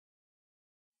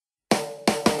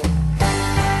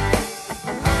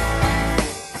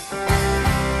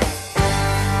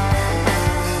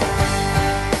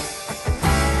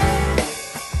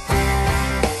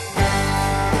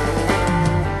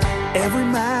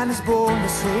man is born the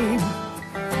same.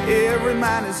 Every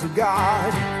man is a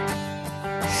god.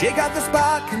 Shake out the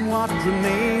spark and what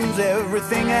remains.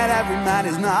 Everything that every man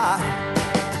is not.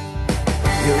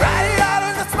 You ride it out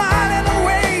in a smile and a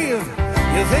wave.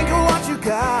 You think of what you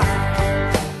got.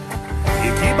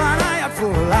 You keep an eye out for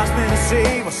a last minute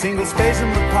save. A single space in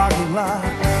the parking lot.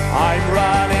 I'm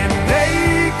running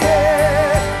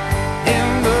naked in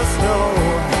the snow,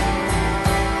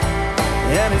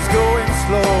 and it's going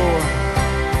slow,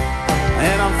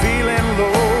 and I'm feeling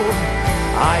low.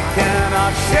 I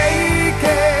cannot shake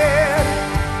it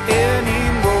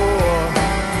anymore.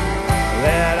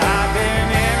 That I've been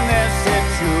in this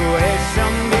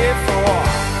situation before.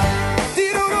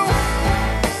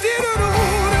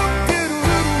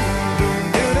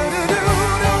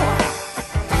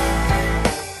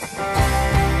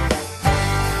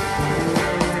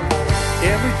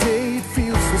 Every day it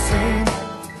feels the same.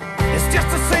 It's just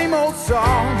the same old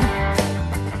song.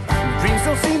 Dreams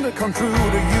don't seem to come true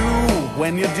to you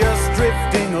when you're just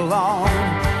drifting along.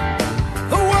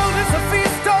 The world is a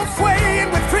feast, all swaying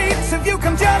with treats. If you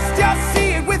can just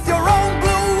see it with your own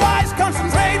blue eyes.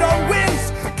 Concentrate on wins,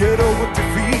 get over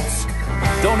defeats.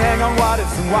 Don't hang on what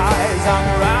ifs and whys. I'm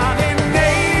running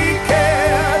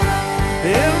naked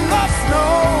in the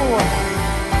snow,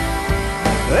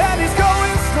 and it's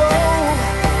going slow,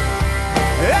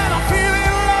 and I'm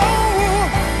feeling low.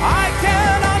 I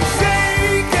cannot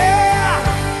shake it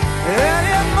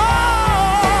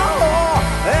anymore,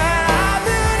 and I've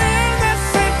been in this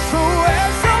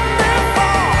situation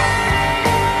before.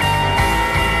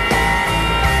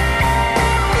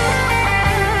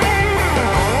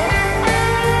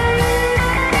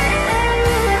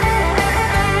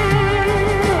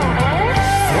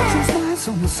 Fortune smiles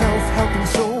on the self-helping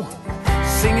soul,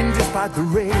 singing despite the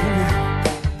rain.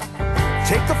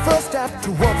 Take the first step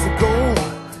towards the goal,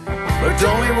 but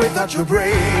only without your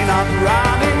brain. I'm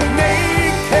running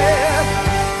naked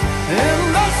in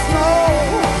the snow,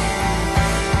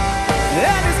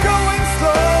 and